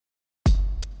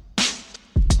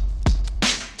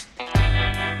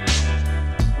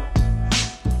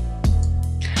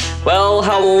Well,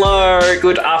 hello,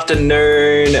 good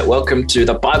afternoon. Welcome to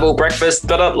the Bible Breakfast,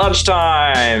 but at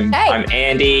lunchtime. Hey. I'm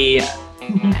Andy.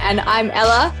 And I'm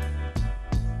Ella.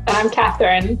 And I'm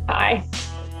Catherine. Hi.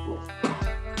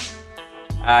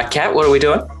 Kat, what are we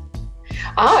doing?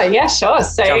 Oh, yeah, sure.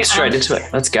 So Jump straight into it.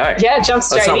 Let's go. Yeah, jump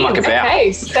straight Let's not in. muck about.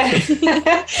 Okay,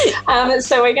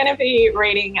 so we're going to be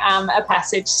reading a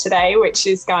passage today, which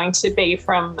is going to be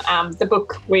from the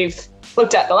book we've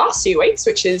looked at the last few weeks,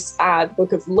 which is the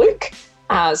book of Luke.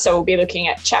 So we'll be looking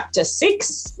at chapter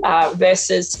 6,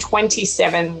 verses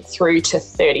 27 through to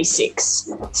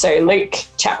 36. So Luke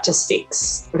chapter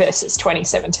 6, verses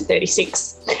 27 to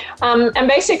 36. And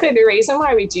basically the reason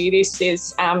why we do this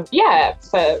is,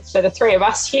 for the three of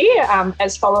us here,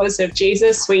 as followers of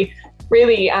Jesus, we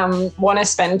really want to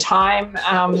spend time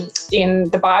in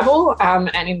the Bible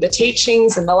and in the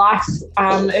teachings and the life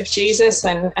of Jesus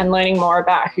and learning more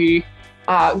about who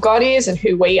God is and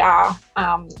who we are.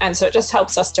 And so it just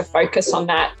helps us to focus on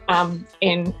that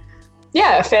in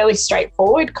a fairly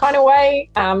straightforward kind of way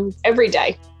every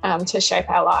day to shape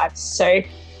our lives. So,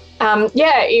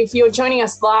 if you're joining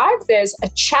us live, there's a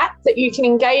chat that you can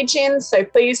engage in. So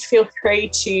please feel free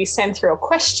to send through a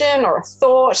question or a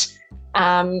thought.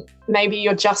 Maybe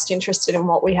you're just interested in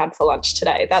what we had for lunch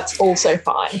today. That's also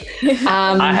fine.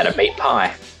 I had a meat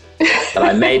pie that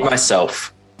I made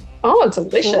myself. Oh,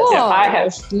 delicious. Whoa. I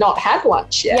have not had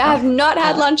lunch yet. Yeah, I've not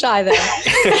had lunch either. So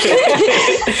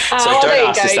don't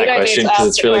ask us that question because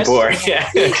it's really boring. Yeah.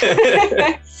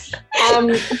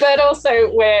 But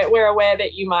also we're aware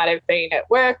that you might have been at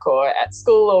work or at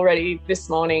school already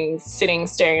this morning sitting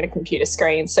staring at a computer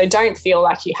screen. So don't feel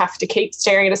like you have to keep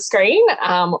staring at a screen.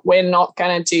 We're not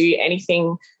going to do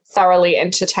anything thoroughly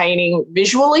entertaining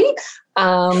visually.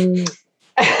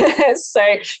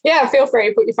 Feel free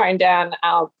to put your phone down,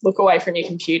 look away from your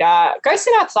computer, go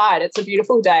sit outside. It's a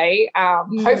beautiful day.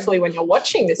 Hopefully when you're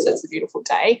watching this, it's a beautiful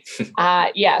day.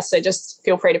 So just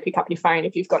feel free to pick up your phone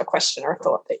if you've got a question or a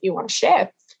thought that you want to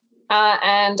share.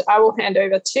 And I will hand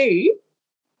over to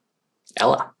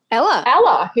Ella,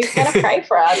 who's going to pray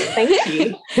for us. Thank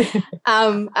you.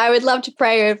 I would love to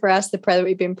pray over us the prayer that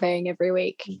we've been praying every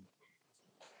week.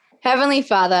 Heavenly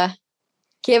Father,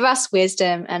 give us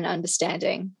wisdom and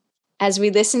understanding. As we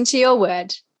listen to your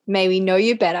word, may we know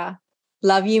you better,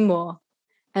 love you more,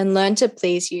 and learn to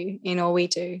please you in all we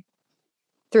do.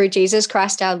 Through Jesus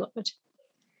Christ our Lord.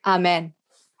 Amen.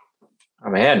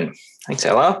 Amen. Thanks,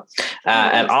 Ella.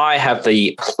 And I have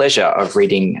the pleasure of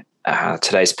reading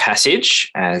today's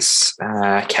passage. As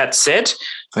Kat said,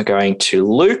 we're going to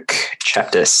Luke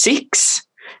chapter 6,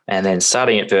 and then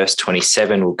starting at verse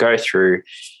 27, we'll go through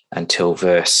until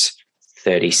verse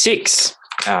 36.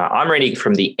 I'm reading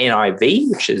from the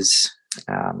NIV, which is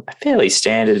a fairly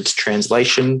standard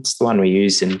translation. It's the one we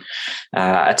use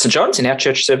at St. John's in our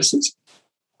church services.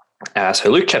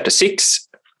 So Luke chapter 6,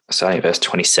 starting at verse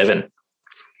 27.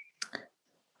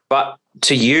 But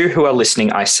to you who are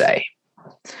listening, I say,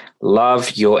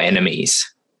 love your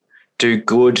enemies. Do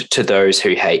good to those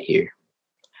who hate you.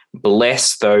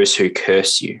 Bless those who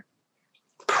curse you.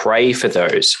 Pray for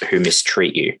those who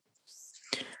mistreat you.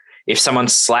 If someone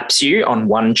slaps you on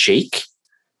one cheek,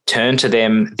 turn to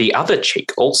them the other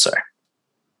cheek also.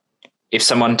 If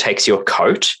someone takes your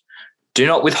coat, do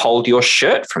not withhold your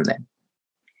shirt from them.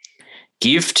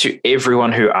 Give to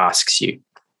everyone who asks you.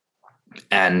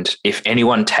 And if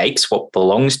anyone takes what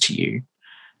belongs to you,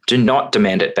 do not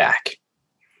demand it back.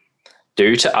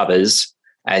 Do to others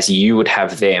as you would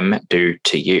have them do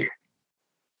to you.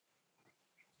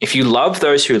 If you love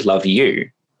those who love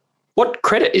you, what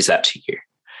credit is that to you?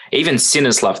 Even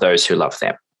sinners love those who love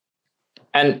them.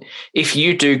 And if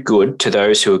you do good to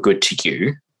those who are good to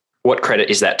you, what credit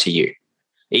is that to you?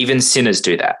 Even sinners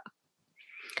do that.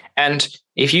 And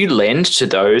if you lend to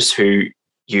those who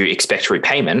you expect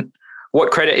repayment,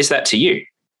 what credit is that to you?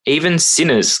 Even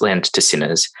sinners lend to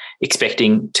sinners,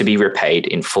 expecting to be repaid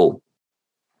in full.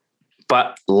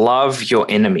 But love your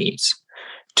enemies,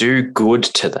 do good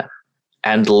to them,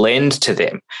 and lend to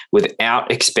them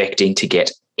without expecting to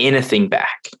get anything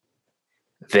back.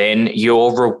 Then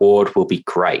your reward will be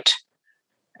great,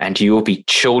 and you will be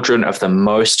children of the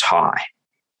Most High,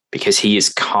 because he is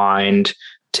kind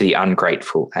to the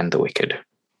ungrateful and the wicked.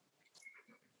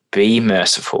 Be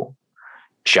merciful,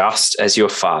 just as your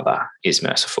Father is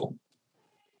merciful.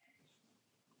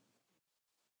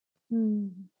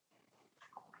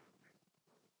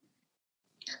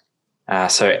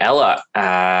 So Ella,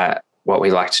 what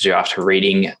we like to do after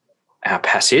reading our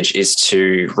passage is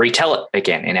to retell it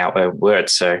again in our own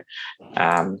words. So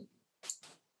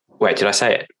Wait, did I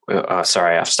say it? Oh,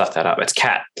 sorry, I've stuffed that up. It's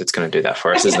Kat that's going to do that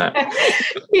for us, isn't it?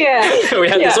 Yeah. We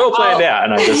had this all planned out,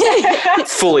 and I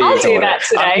just fully I'll do ignored that it.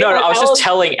 today. No, I was just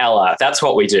telling Ella. That's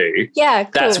what we do. Yeah,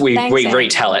 cool. That's we Thanks, Amy.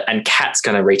 retell it, and Kat's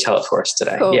going to retell it for us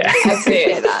today. Cool. Yeah. I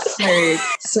appreciate that.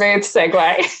 Smooth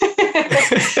segue.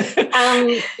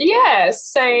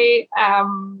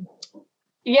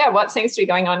 What seems to be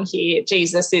going on here,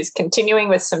 Jesus is continuing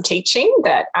with some teaching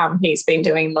that he's been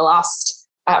doing the last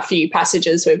few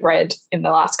passages we've read in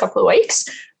the last couple of weeks.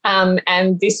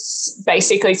 And this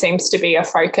basically seems to be a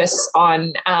focus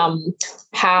on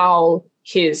how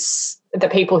the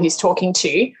people he's talking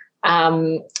to,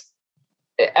 how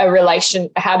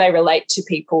they relate to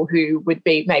people who would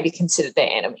be maybe considered their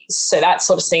enemies. So that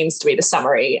sort of seems to be the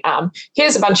summary.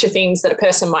 Here's a bunch of things that a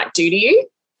person might do to you,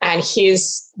 and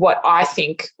here's what I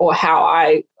think or how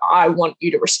I want you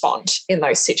to respond in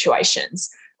those situations.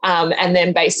 And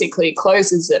then basically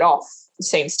closes it off,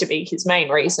 seems to be his main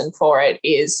reason for it,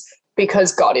 is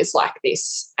because God is like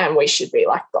this and we should be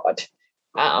like God.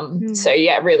 So,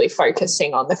 really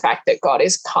focusing on the fact that God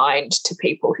is kind to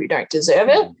people who don't deserve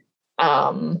it.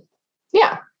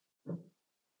 Yeah.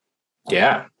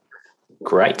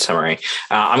 Great summary.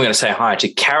 I'm going to say hi to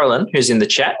Carolyn, who's in the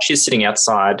chat. She's sitting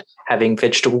outside having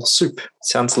vegetable soup.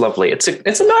 Sounds lovely. It's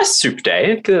a nice soup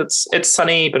day. It's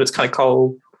sunny, but it's kind of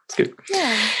cold. It's good.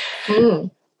 Yeah. All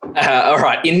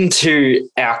right, into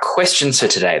our questions for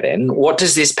today then. What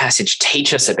does this passage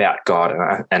teach us about God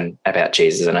and about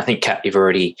Jesus? And I think, Kat, you've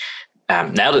already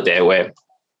nailed it there, where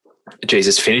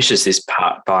Jesus finishes this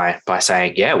part by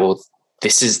saying,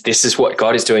 this is what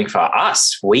God is doing for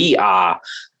us. We are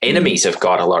enemies of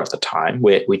God a lot of the time.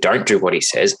 We don't do what he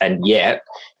says, and yet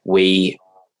we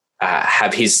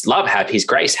have his love, have his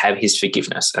grace, have his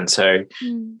forgiveness. And so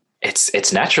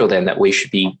it's natural then that we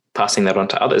should be passing that on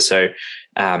to others. So,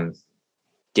 the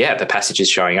passage is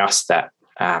showing us that,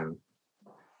 that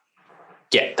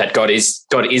God is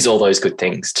all those good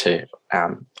things to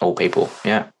all people.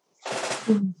 Yeah.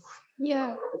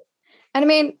 Yeah. And I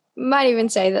mean, might even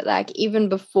say that, like, even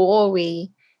before we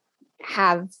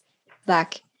have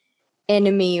like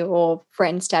enemy or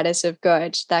friend status of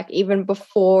God, like even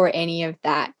before any of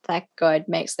that, like God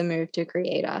makes the move to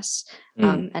create us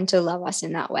and to love us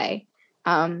in that way.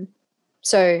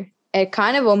 So it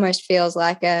kind of almost feels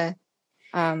like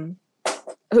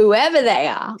whoever they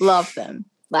are, love them.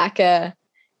 Like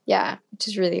which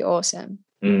is really awesome.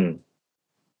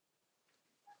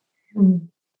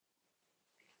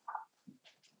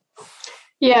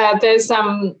 Yeah, there's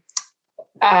so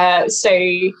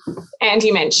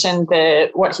Andy mentioned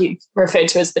what he referred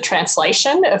to as the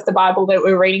translation of the Bible that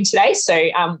we're reading today. So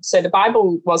the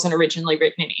Bible wasn't originally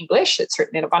written in English. It's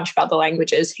written in a bunch of other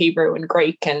languages, Hebrew and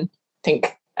Greek, and I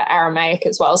think Aramaic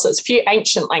as well. So there's a few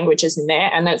ancient languages in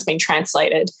there, and then it's been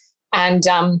translated. And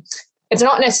it's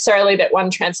not necessarily that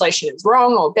one translation is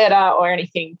wrong or better or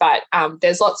anything, but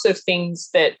there's lots of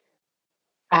things that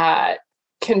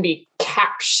can be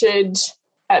captured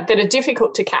that are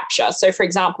difficult to capture. So, for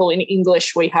example, in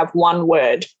English, we have one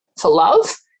word for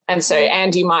love. And so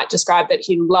Andy might describe that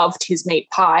he loved his meat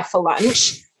pie for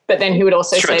lunch, but then he would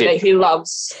also say that he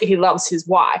loves his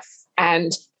wife.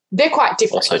 And they're quite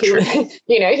different. Also true.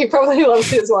 He probably loves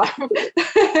his wife much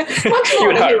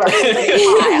more than he loves his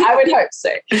meat pie. I would hope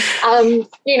so.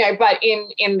 But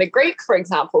in the Greek, for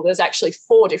example, there's actually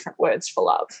 4 different words for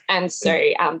love. And so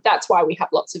that's why we have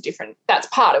that's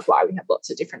part of why we have lots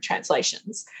of different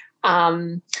translations.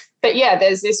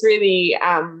 There's this really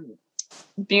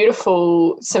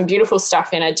beautiful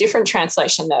stuff in a different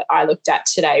translation that I looked at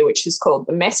today, which is called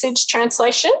the Message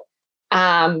translation.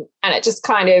 And it just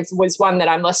kind of was one that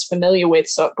I'm less familiar with,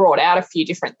 so it brought out a few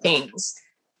different things.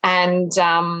 And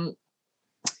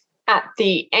at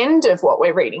the end of what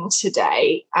we're reading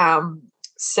today,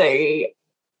 so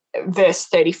verse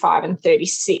 35 and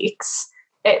 36,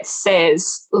 it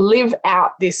says, live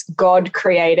out this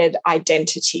God-created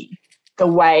identity the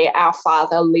way our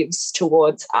Father lives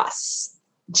towards us,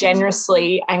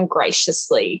 generously and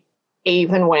graciously,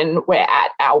 even when we're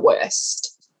at our worst.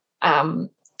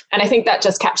 And I think that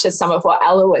just captures some of what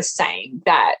Ella was saying,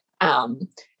 that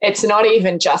it's not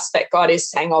even just that God is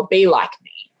saying, oh, be like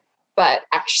me, but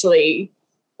actually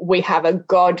we have a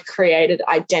God-created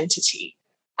identity.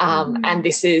 And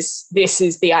this is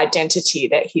the identity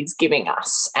that he's giving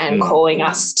us and calling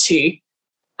us to,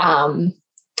 I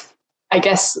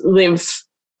guess, live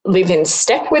in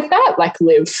step with that, like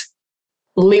live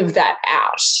that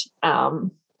out.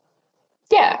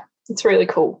 It's really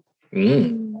cool.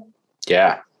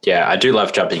 Yeah, I do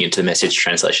love jumping into the Message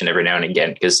translation every now and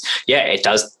again because, it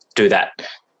does do that,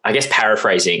 I guess,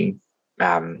 paraphrasing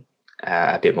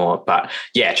a bit more. But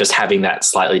yeah, just having that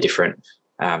slightly different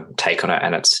take on it,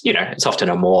 and it's often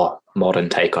a more modern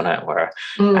take on it, or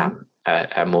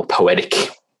a more poetic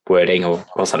wording or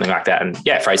something like that. And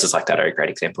yeah, phrases like that are a great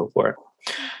example for it.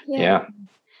 Yeah.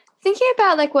 Thinking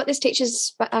about like what this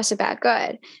teaches us about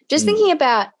God, just thinking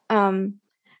about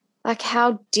like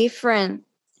how different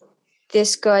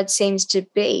this God seems to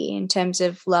be in terms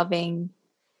of loving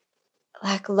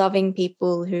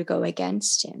people who go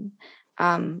against him,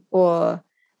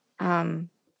 loving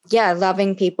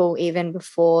people even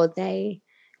before they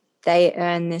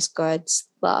earn this God's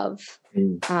love.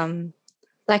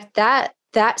 Like that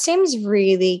seems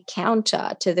really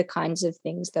counter to the kinds of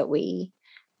things that we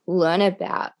learn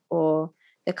about or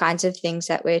the kinds of things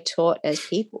that we're taught as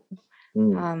people.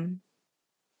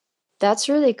 That's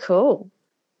really cool.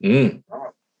 Yeah,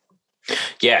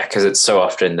 because it's so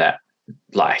often that,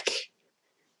 like,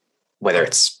 whether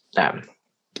it's if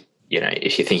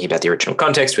you're thinking about the original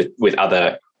context with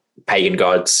other pagan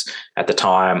gods at the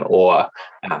time, or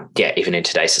even in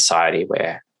today's society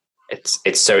where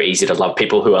it's so easy to love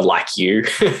people who are like you,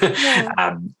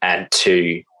 and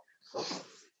to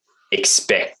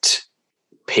expect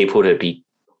people to be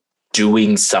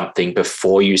doing something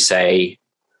before you say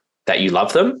that you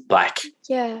love them. Like,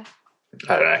 I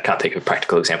don't know, I can't think of a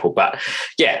practical example, but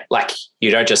yeah, like you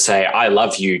don't just say I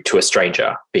love you to a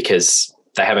stranger because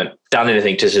they haven't done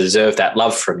anything to deserve that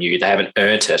love from you. They haven't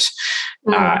earned it.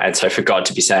 And so for God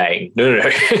to be saying, no,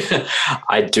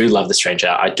 I do love the stranger.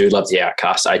 I do love the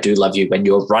outcast. I do love you when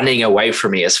you're running away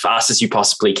from me as fast as you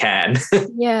possibly can.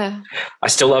 Yeah. I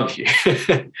still love you.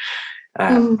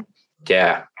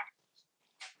 Yeah.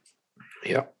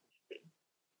 Yeah.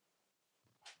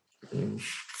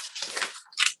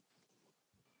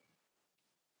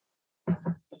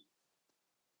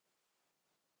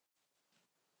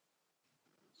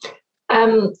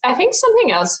 I think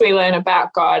something else we learn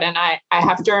about God, and I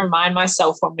have to remind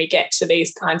myself when we get to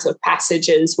these kinds of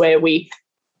passages where we,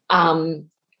 it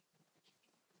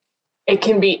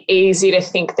can be easy to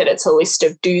think that it's a list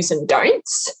of do's and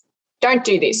don'ts. Don't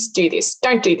do this, do this,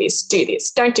 don't do this, do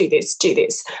this, don't do this, do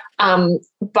this.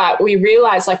 But we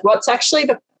realize, like, what's actually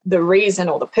the reason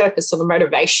or the purpose or the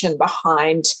motivation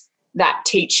behind that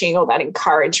teaching or that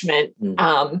encouragement.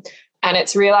 And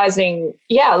it's realizing,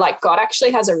 like God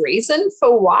actually has a reason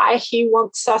for why he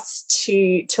wants us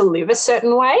to live a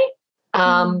certain way.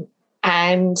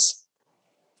 And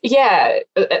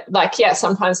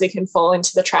sometimes we can fall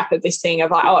into the trap of this thing of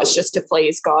like, oh, it's just to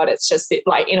please God. It's just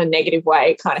like in a negative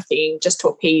way kind of thing, just to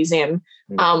appease him.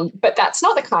 But that's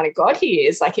not the kind of God he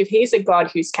is. Like if he's a God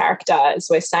whose character, as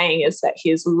we're saying, is that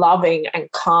he's loving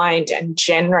and kind and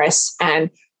generous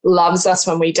and loves us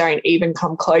when we don't even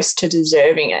come close to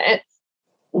deserving it,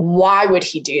 why would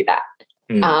he do that?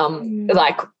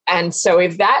 And so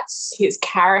if that's his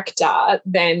character,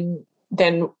 then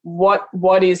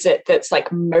what is it that's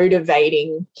like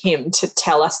motivating him to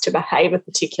tell us to behave a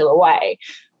particular way?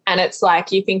 And it's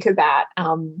like you think about,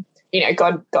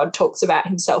 God talks about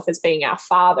himself as being our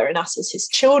father and us as his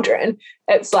children.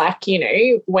 It's like,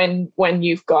 when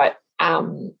you've got,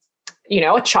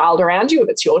 a child around you, if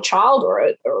it's your child or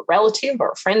a relative or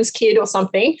a friend's kid or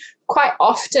something, quite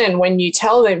often when you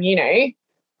tell them,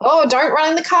 oh, don't run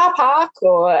in the car park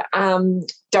or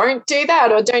don't do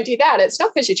that or don't do that, it's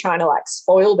not because you're trying to like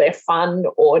spoil their fun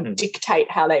or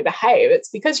dictate how they behave. It's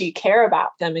because you care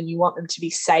about them and you want them to be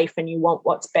safe and you want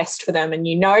what's best for them. And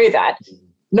you know that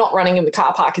not running in the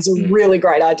car park is a really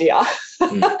great idea,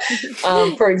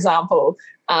 for example.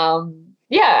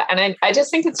 And I just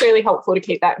think it's really helpful to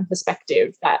keep that in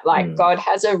perspective, that like God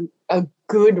has a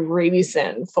good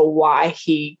reason for why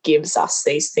he gives us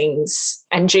these things,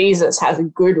 and Jesus has a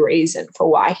good reason for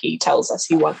why he tells us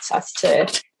he wants us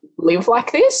to live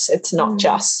like this. It's not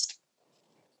just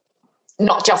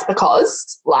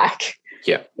because, like,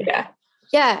 yeah.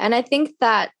 And I think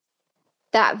that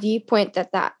viewpoint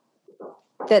that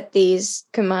these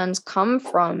commands come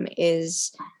from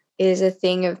is a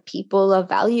thing of people are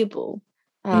valuable.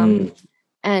 And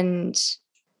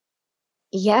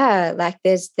like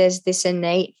there's this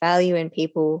innate value in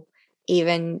people,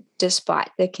 even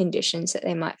despite the conditions that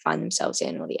they might find themselves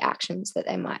in or the actions that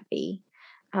they might be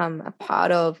a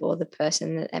part of, or the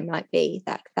person that they might be,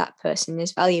 that person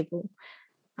is valuable.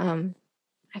 I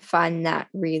find that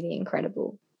really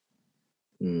incredible.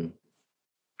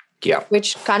 Yeah.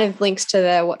 Which kind of links to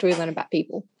the what do we learn about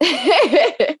people?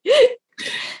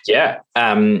 Yeah.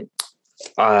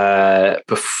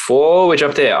 Before we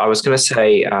jump there, I was going to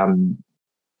say, we've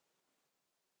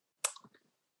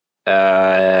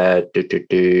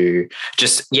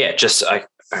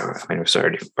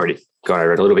already gone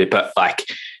over it a little bit, but like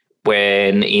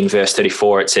when in verse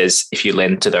 34 it says, if you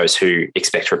lend to those who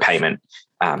expect repayment,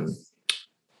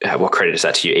 what credit is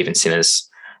that to you? Even sinners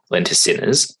lend to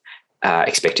sinners,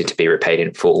 expecting to be repaid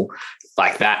in full.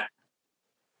 Like that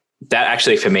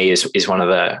actually for me is one of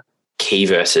the key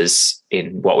verses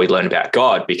in what we learn about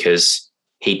God, because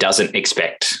he doesn't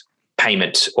expect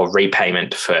payment or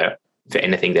repayment for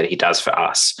anything that he does for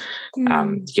us.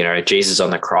 Jesus on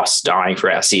the cross dying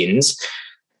for our sins,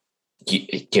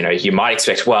 you might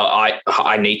expect, well,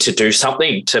 I need to do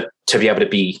something to be able to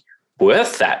be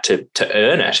worth that, to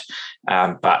earn it.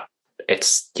 But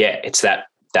it's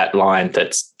that line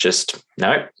that's just,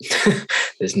 no,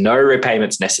 there's no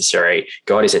repayments necessary.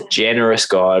 God is a generous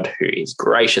God who is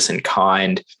gracious and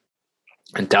kind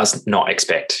and does not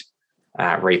expect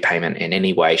repayment in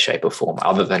any way, shape or form,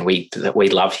 other than we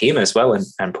love him as well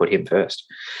and put him first.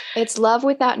 It's love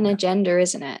without an agenda,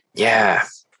 isn't it? Yeah.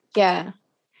 Yeah.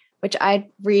 Which I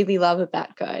really love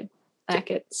about God.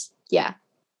 Like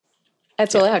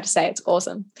that's all I have to say. It's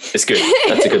awesome. It's good.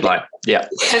 That's a good line. Yeah.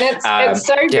 And it's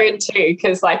so good too,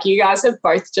 because like you guys have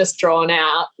both just drawn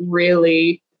out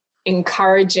really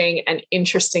encouraging and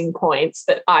interesting points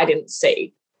that I didn't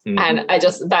see. And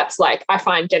that's like, I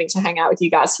find getting to hang out with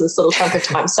you guys for this little chunk of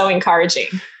time so encouraging.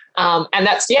 And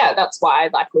that's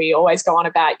why like we always go on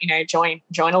about,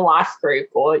 join a life group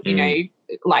or,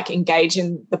 like engage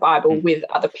in the Bible with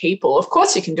other people. Of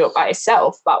course you can do it by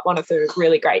yourself, but one of the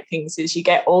really great things is you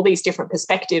get all these different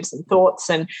perspectives and thoughts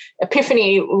and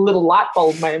epiphany little light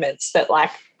bulb moments that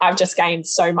like I've just gained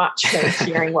so much from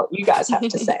hearing what you guys have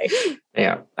to say.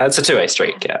 Yeah, that's a two-way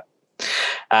street. Yeah.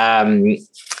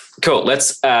 Cool.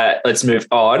 Let's move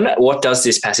on. What does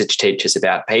this passage teach us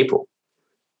about people?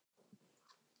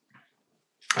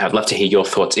 I'd love to hear your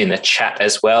thoughts in the chat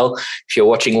as well. If you're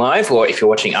watching live or if you're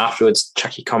watching afterwards,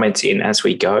 chuck your comments in as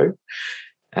we go.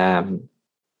 What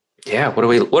do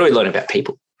we learn about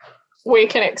people? We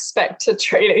can expect to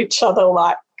treat each other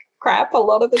like crap a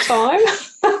lot of the time.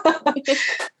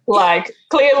 Like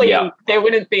clearly there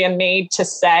wouldn't be a need to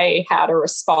say how to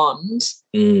respond.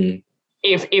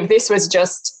 If this was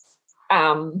just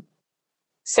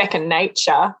second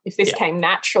nature, if this came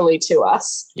naturally to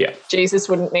us, Jesus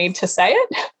wouldn't need to say it.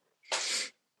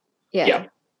 Yeah,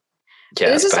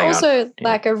 this is also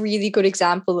like a really good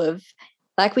example of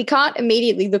like we can't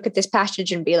immediately look at this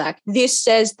passage and be like, this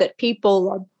says that people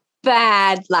are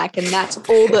bad, like, and that's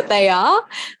all that they are,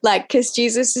 like, because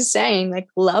Jesus is saying like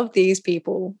love these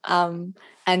people, and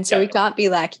so we can't be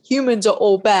like humans are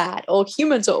all bad or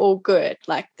humans are all good.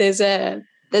 Like there's a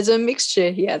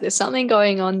mixture here. There's something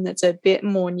going on that's a bit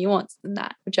more nuanced than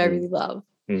that, which I really love.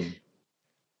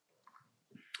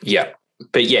 Yeah.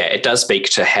 But it does speak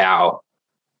to how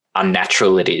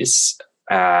unnatural it is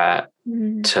to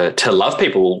love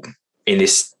people in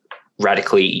this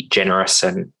radically generous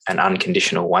and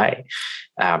unconditional way.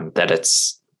 That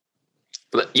it's,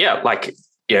 like,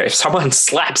 if someone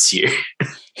slaps you,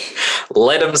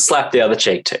 let them slap the other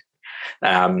cheek too.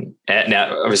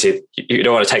 Now, obviously, you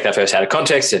don't want to take that verse out of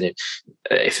context, and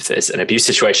if there's an abuse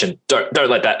situation, don't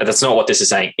let that. That's not what this is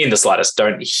saying in the slightest.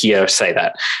 Don't hear say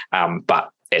that. But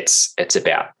it's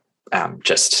about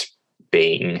just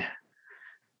being.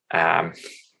 I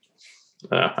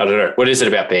don't know, what is it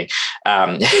about being.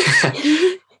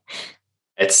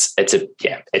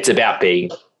 It's about being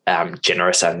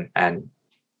generous and I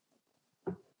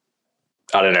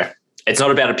don't know. It's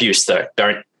not about abuse though.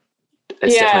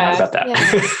 It's definitely not about that.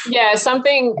 Yeah,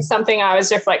 something I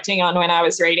was reflecting on when I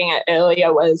was reading it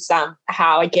earlier was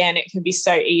how, again, it can be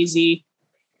so easy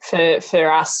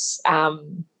for us,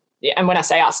 and when I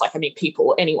say us, like I mean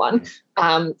people, anyone,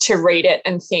 to read it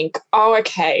and think, oh,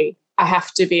 okay, I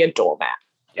have to be a doormat.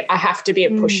 Yeah. I have to be a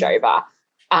pushover.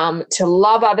 To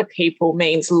love other people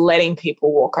means letting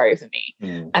people walk over me.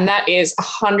 And that is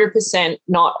 100%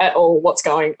 not at all what's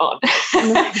going on.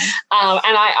 And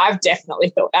I've definitely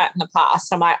thought that in the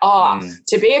past. I'm like,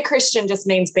 to be a Christian just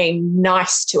means being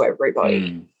nice to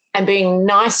everybody. And being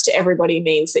nice to everybody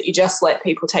means that you just let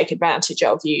people take advantage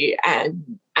of you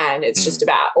and it's just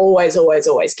about always, always,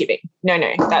 always giving. No,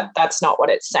 that's not what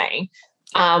it's saying.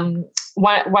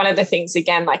 One of the things,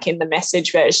 again, like in the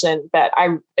Message version that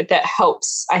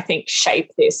helps, I think,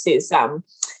 shape this is at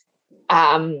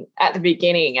the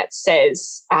beginning it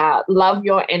says, love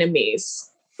your enemies,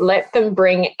 let them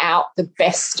bring out the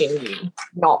best in you,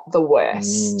 not the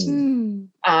worst.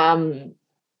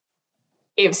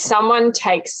 If someone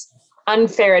takes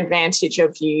unfair advantage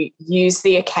of you, use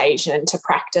the occasion to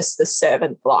practice the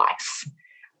servant life.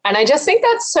 And I just think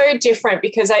that's so different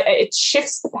because it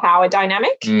shifts the power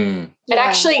dynamic. It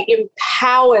actually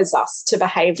empowers us to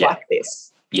behave like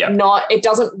this. It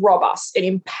doesn't rob us, it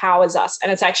empowers us.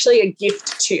 And it's actually a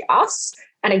gift to us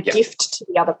and a gift to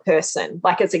the other person.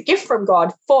 Like it's a gift from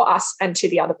God for us and to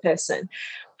the other person.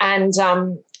 And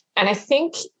I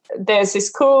think there's this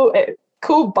cool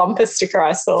bumper sticker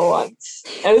I saw once.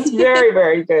 It was very,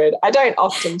 very good. I don't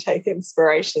often take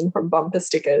inspiration from bumper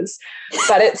stickers,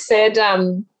 but it said,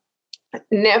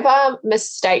 never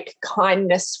mistake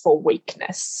kindness for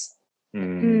weakness.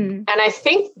 And I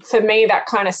think for me, that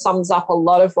kind of sums up a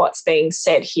lot of what's being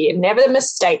said here. Never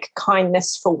mistake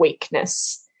kindness for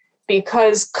weakness,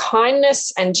 because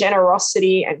kindness and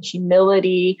generosity and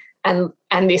humility and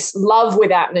this love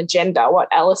without an agenda, what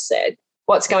Ella said,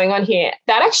 what's going on here,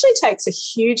 that actually takes a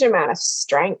huge amount of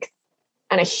strength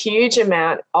and a huge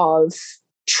amount of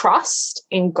trust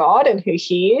in God and who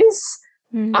he is,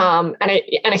 and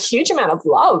a huge amount of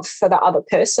love for the other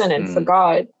person and for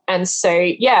God. And so,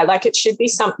 like it should be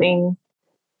something,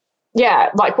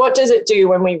 like what does it do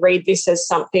when we read this as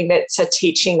something that's a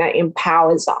teaching that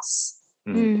empowers us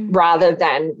rather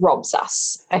than robs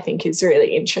us, I think is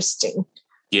really interesting.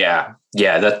 Yeah,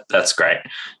 that's great.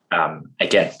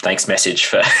 Again, thanks, Message,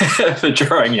 for for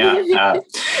drawing out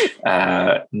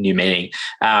new meaning.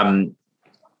 I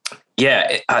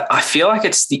feel like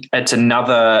it's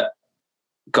another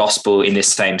gospel in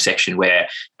this same section where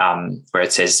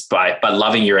it says, by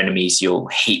loving your enemies, you'll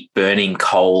heap burning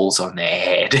coals on their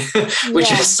head,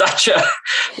 which is such a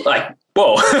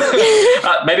whoa.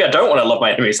 Maybe I don't want to love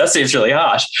my enemies. That seems really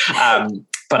harsh.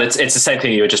 But it's the same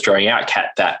thing you were just drawing out,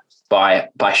 Kat, that by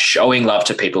showing love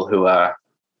to people who are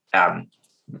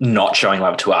not showing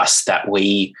love to us, that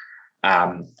we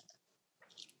can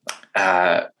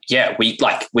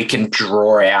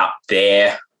draw out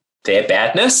their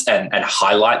badness and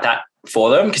highlight that for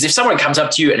them. Because if someone comes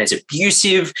up to you and is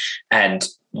abusive and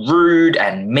rude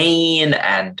and mean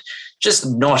and just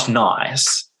not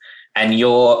nice, and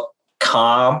you're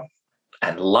calm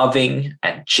and loving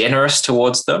and generous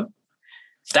towards them,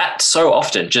 that so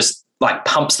often just like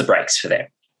pumps the brakes for them,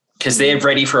 because they're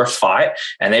ready for a fight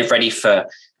and they're ready for,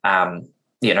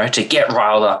 to get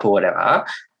riled up or whatever.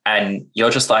 And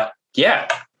you're just like, here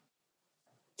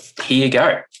you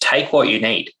go. Take what you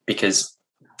need, because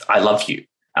I love you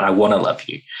and I want to love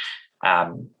you.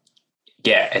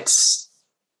 It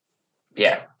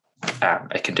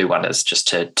can do wonders just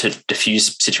to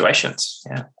diffuse situations.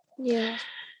 Yeah.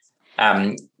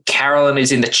 Carolyn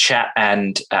is in the chat,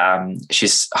 and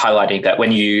she's highlighting that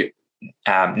when you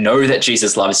know that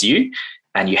Jesus loves you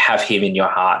and you have him in your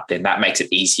heart, then that makes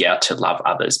it easier to love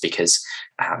others, because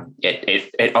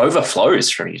it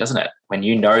overflows from you, doesn't it? When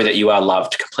you know that you are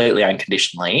loved completely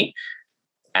unconditionally,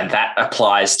 and that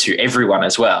applies to everyone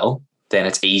as well, then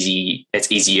it's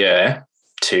easier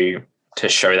to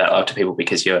show that love to people,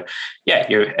 because you're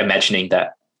imagining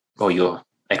that, or you're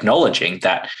acknowledging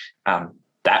that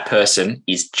that person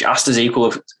is just as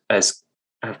equal as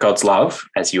God's love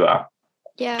as you are.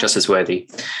 Yeah. Just as worthy.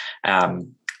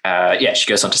 She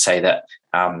goes on to say that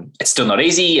it's still not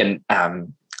easy, and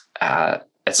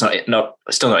it's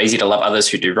still not easy to love others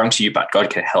who do wrong to you, but God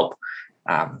can help.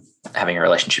 Having a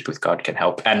relationship with God can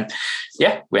help. And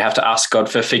we have to ask God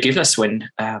for forgiveness when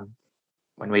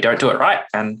we don't do it right,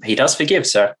 and he does forgive.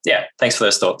 So thanks for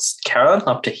those thoughts, Carolyn.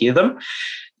 Love to hear them.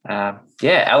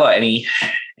 Ella, any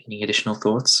additional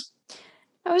thoughts?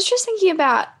 I was just thinking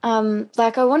about,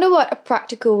 I wonder what a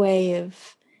practical way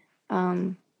of,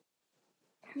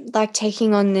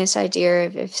 taking on this idea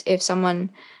of if someone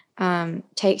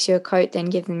takes your coat, then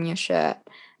give them your shirt.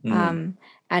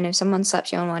 And if someone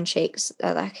slaps you on one cheek,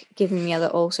 give them the other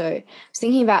also. I was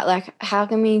thinking about, how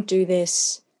can we do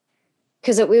this?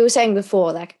 Because we were saying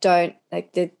before,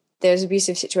 there's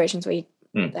abusive situations where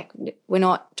we're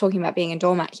not talking about being a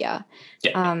doormat here.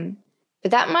 Yeah.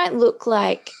 But that might look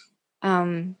like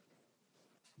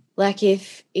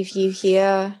if you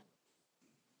hear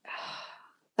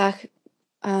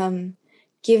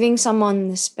giving someone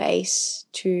the space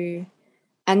to,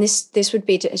 and this would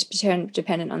be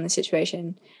dependent on the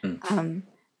situation,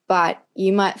 but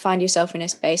you might find yourself in a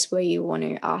space where you want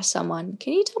to ask someone,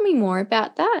 can you tell me more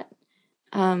about that?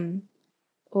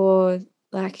 Or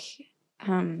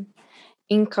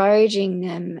encouraging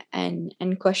them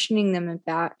and questioning them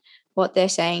about what they're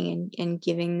saying and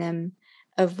giving them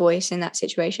a voice in that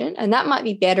situation. And that might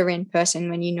be better in person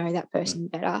when you know that person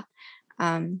better.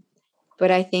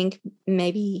 But I think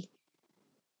maybe,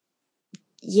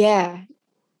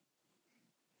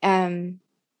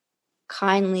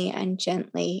 kindly and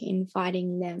gently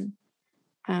inviting them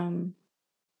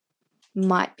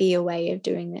might be a way of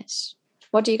doing this.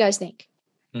 What do you guys think?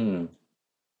 I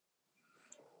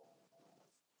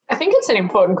think it's an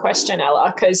important question,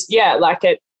 Ella, because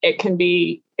it can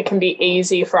be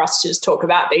easy for us to just talk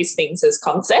about these things as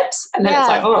concepts, and then it's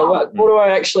like, oh, what do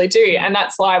I actually do? And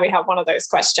that's why we have one of those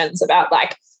questions about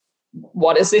like,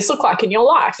 what does this look like in your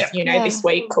life, this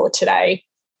week or today?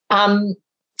 I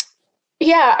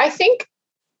think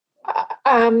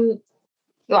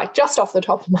like just off the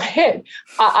top of my head,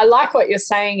 I like what you're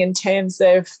saying in terms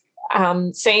of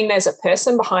seeing there's a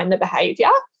person behind the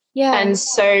behavior. Yeah. And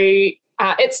so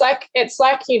it's like,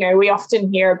 we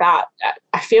often hear about,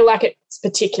 I feel like it's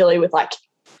particularly with like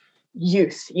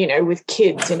youth, with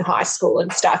kids in high school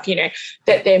and stuff,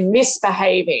 that they're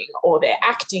misbehaving or they're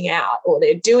acting out or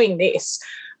they're doing this.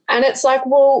 And it's like,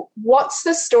 well, what's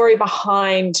the story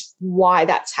behind why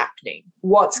that's happening?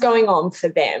 What's going on for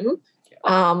them?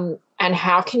 And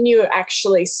how can you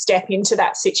actually step into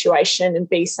that situation and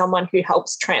be someone who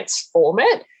helps transform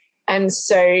it? And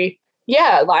so,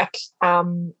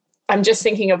 I'm just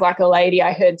thinking of like a lady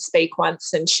I heard speak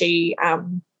once, and she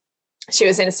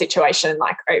was in a situation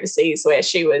like overseas where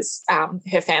she was,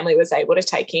 her family was able to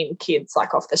take in kids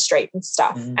like off the street and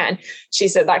stuff. And she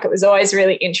said like it was always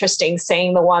really interesting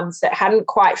seeing the ones that hadn't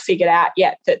quite figured out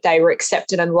yet that they were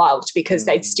accepted and loved, because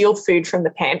they'd steal food from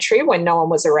the pantry when no one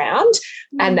was around,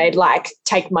 and they'd like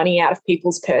take money out of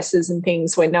people's purses and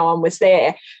things when no one was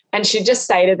there. And she'd just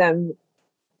say to them,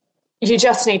 you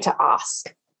just need to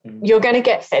ask. You're going to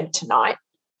get fed tonight.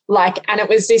 And it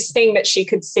was this thing that she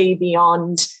could see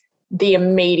beyond the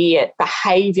immediate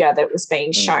behavior that was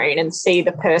being shown, and see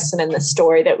the person and the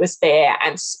story that was there,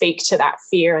 and speak to that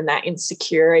fear and that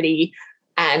insecurity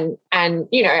and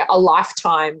a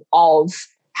lifetime of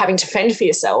having to fend for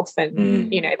yourself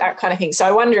and, that kind of thing. So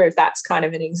I wonder if that's kind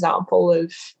of an example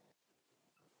of,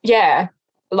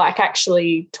 like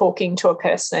actually talking to a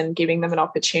person, giving them an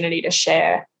opportunity to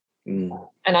share and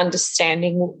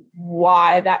understanding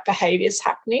why that behavior is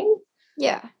happening.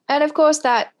 Yeah. And of course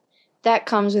that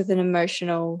comes with an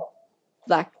emotional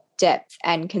like depth,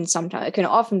 and it can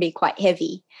often be quite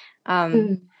heavy.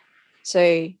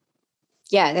 So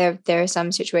there are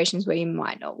some situations where you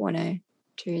might not want to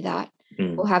do that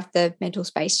or have the mental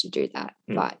space to do that.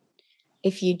 But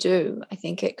if you do, I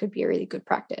think it could be a really good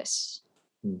practice.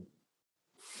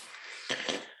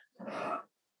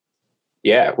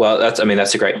 Yeah, well, that's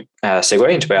a great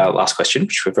segue into our last question,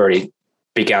 which we've already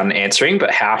begun answering,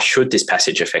 but how should this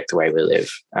passage affect the way we live?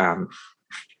 And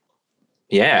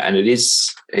it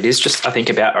is just, I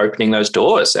think, about opening those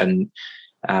doors, and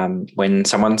when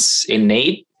someone's in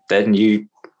need, then you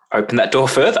open that door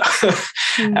further.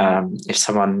 If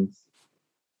someone,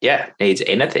 needs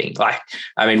anything,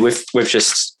 we've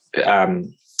just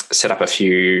set up a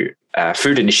few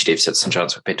food initiatives at St.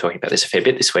 John's. We've been talking about this a fair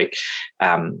bit this week,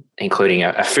 including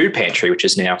a food pantry, which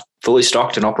is now fully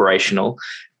stocked and operational.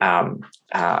 But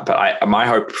my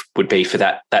hope would be for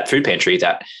that food pantry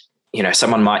that,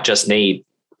 someone might just need,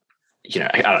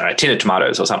 I don't know, a tin of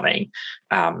tomatoes or something.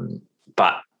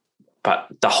 But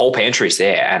the whole pantry is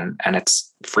there, and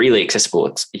it's freely accessible.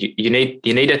 It's you need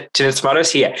a tin of tomatoes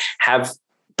here. Have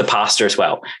the pasta as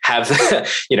well. Have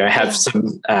have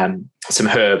some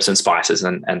herbs and spices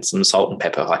and some salt and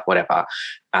pepper, like whatever.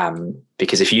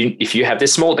 Because if you have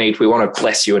this small need, we want to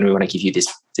bless you, and we want to give you this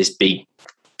big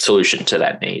solution to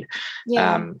that need.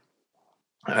 And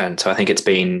so I think it's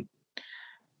been,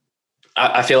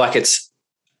 I feel like it's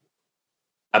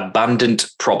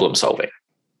abundant problem solving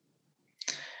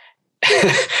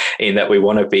in that we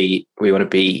want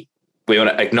to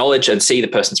acknowledge and see the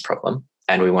person's problem,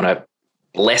 and we want to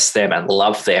bless them and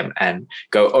love them and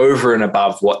go over and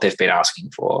above what they've been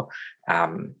asking for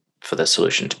the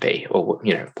solution to be, or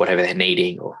whatever they're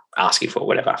needing or asking for,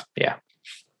 whatever.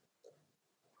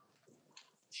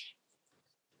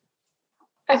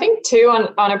 I think too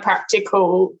on a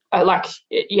practical,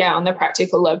 on the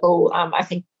practical level, I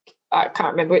think, I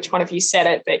can't remember which one of you said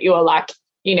it, but you were like,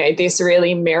 this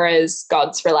really mirrors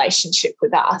God's relationship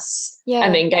with us,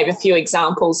 and then gave a few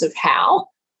examples of how.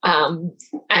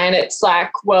 And it's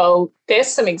like, well, there's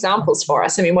some examples for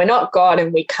us. I mean, we're not God,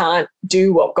 and we can't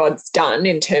do what God's done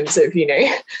in terms of,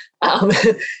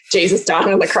 Jesus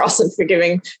dying on the cross and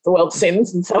forgiving the world's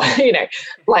sins and so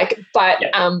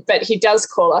on, but he does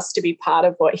call us to be part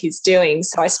of what he's doing.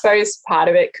 So I suppose part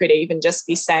of it could even just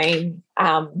be saying,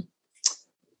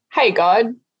 hey,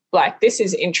 God, this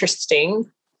is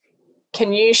interesting.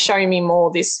 Can you show me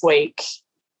more this week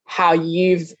how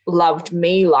you've loved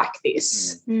me like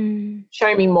this?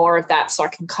 Show me more of that so I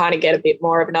can kind of get a bit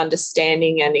more of an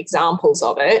understanding and examples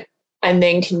of it. And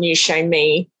then can you show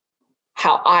me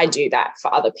how I do that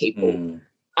for other people?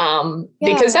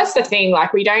 Because that's the thing,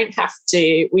 we don't have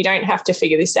to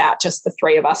figure this out, just the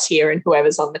three of us here and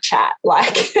whoever's on the chat.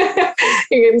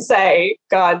 You can say,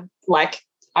 God,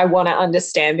 I want to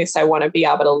understand this. I want to be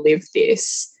able to live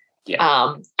this.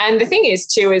 Yeah. And the thing is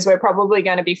too, is we're probably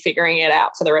going to be figuring it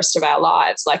out for the rest of our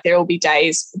lives. Like there will be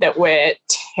days that we're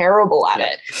terrible at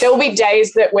it. There will be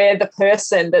days that we're the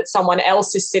person that someone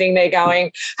else is sitting there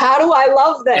going, how do I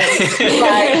love them?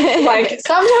 like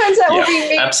sometimes that will be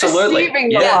me receiving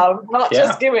the love, not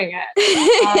just giving it.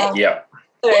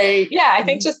 So I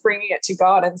think just bringing it to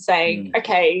God and saying,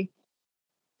 okay,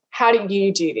 how do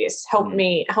you do this? Help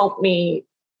me,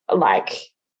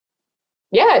 like,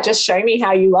 just show me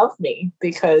how you love me,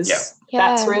 because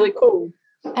that's really cool.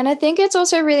 And I think it's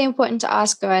also really important to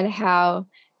ask God how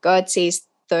God sees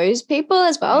those people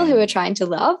as well who are trying to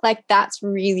love. Like that's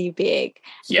really big.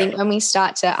 I think when we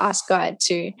start to ask God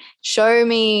to show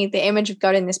me the image of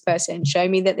God in this person, show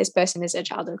me that this person is a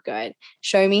child of God,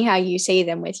 show me how you see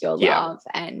them with your love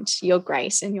and your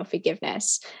grace and your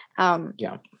forgiveness.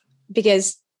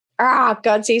 Because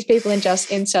God sees people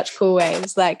in such cool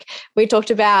ways. Like we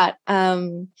talked about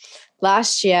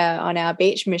last year on our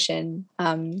beach mission,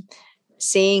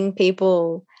 seeing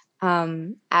people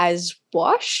as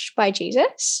washed by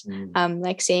Jesus,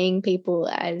 like seeing people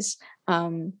as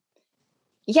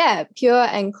pure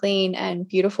and clean and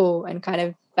beautiful, and kind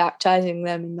of baptizing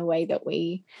them in the way that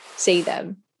we see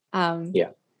them.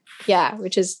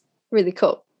 Which is really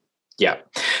cool. Yeah,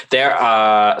 there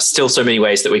are still so many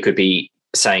ways that we could be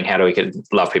saying how do we could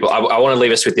love people. I want to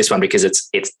leave us with this one because it's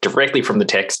directly from the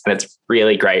text and it's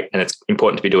really great and it's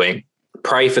important to be doing.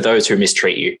 Pray for those who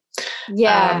mistreat you.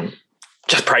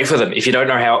 Just pray for them. If you don't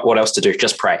know what else to do,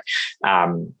 just pray,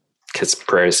 because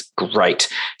prayer is great.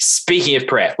 Speaking of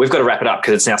prayer, we've got to wrap it up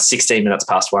because it's now 16 minutes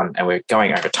past 1 and we're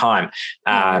going over time.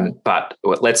 But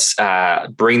let's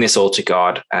bring this all to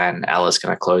God, and Ella's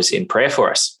going to close in prayer for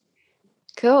us.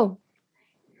 Cool.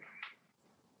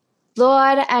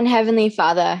 Lord and Heavenly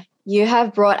Father, you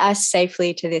have brought us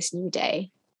safely to this new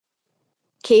day.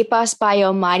 Keep us by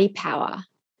your mighty power.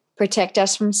 Protect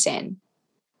us from sin.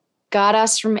 Guard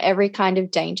us from every kind of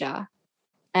danger.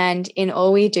 And in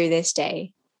all we do this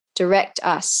day, direct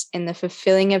us in the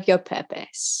fulfilling of your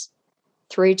purpose.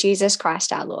 Through Jesus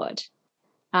Christ our Lord.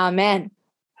 Amen.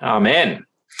 Amen.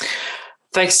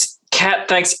 Thanks, Kat.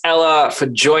 Thanks, Ella, for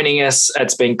joining us.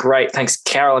 It's been great. Thanks,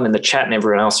 Carolyn in the chat and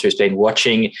everyone else who's been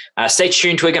watching. Stay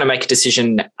tuned. We're going to make a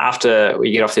decision after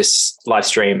we get off this live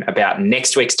stream about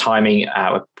next week's timing.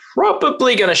 We're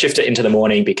probably going to shift it into the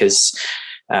morning because,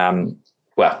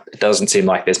 it doesn't seem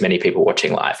like there's many people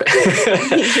watching live. So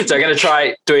I'm going to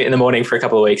try doing it in the morning for a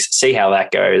couple of weeks, see how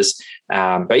that goes.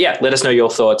 Let us know your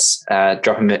thoughts.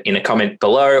 Drop them in a comment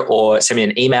below or send me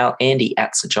an email,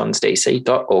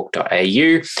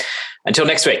 andy@stjohnsdc.org.au. Until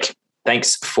next week,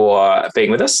 thanks for being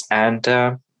with us, and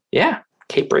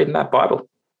keep reading that Bible.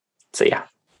 See ya.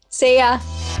 See ya.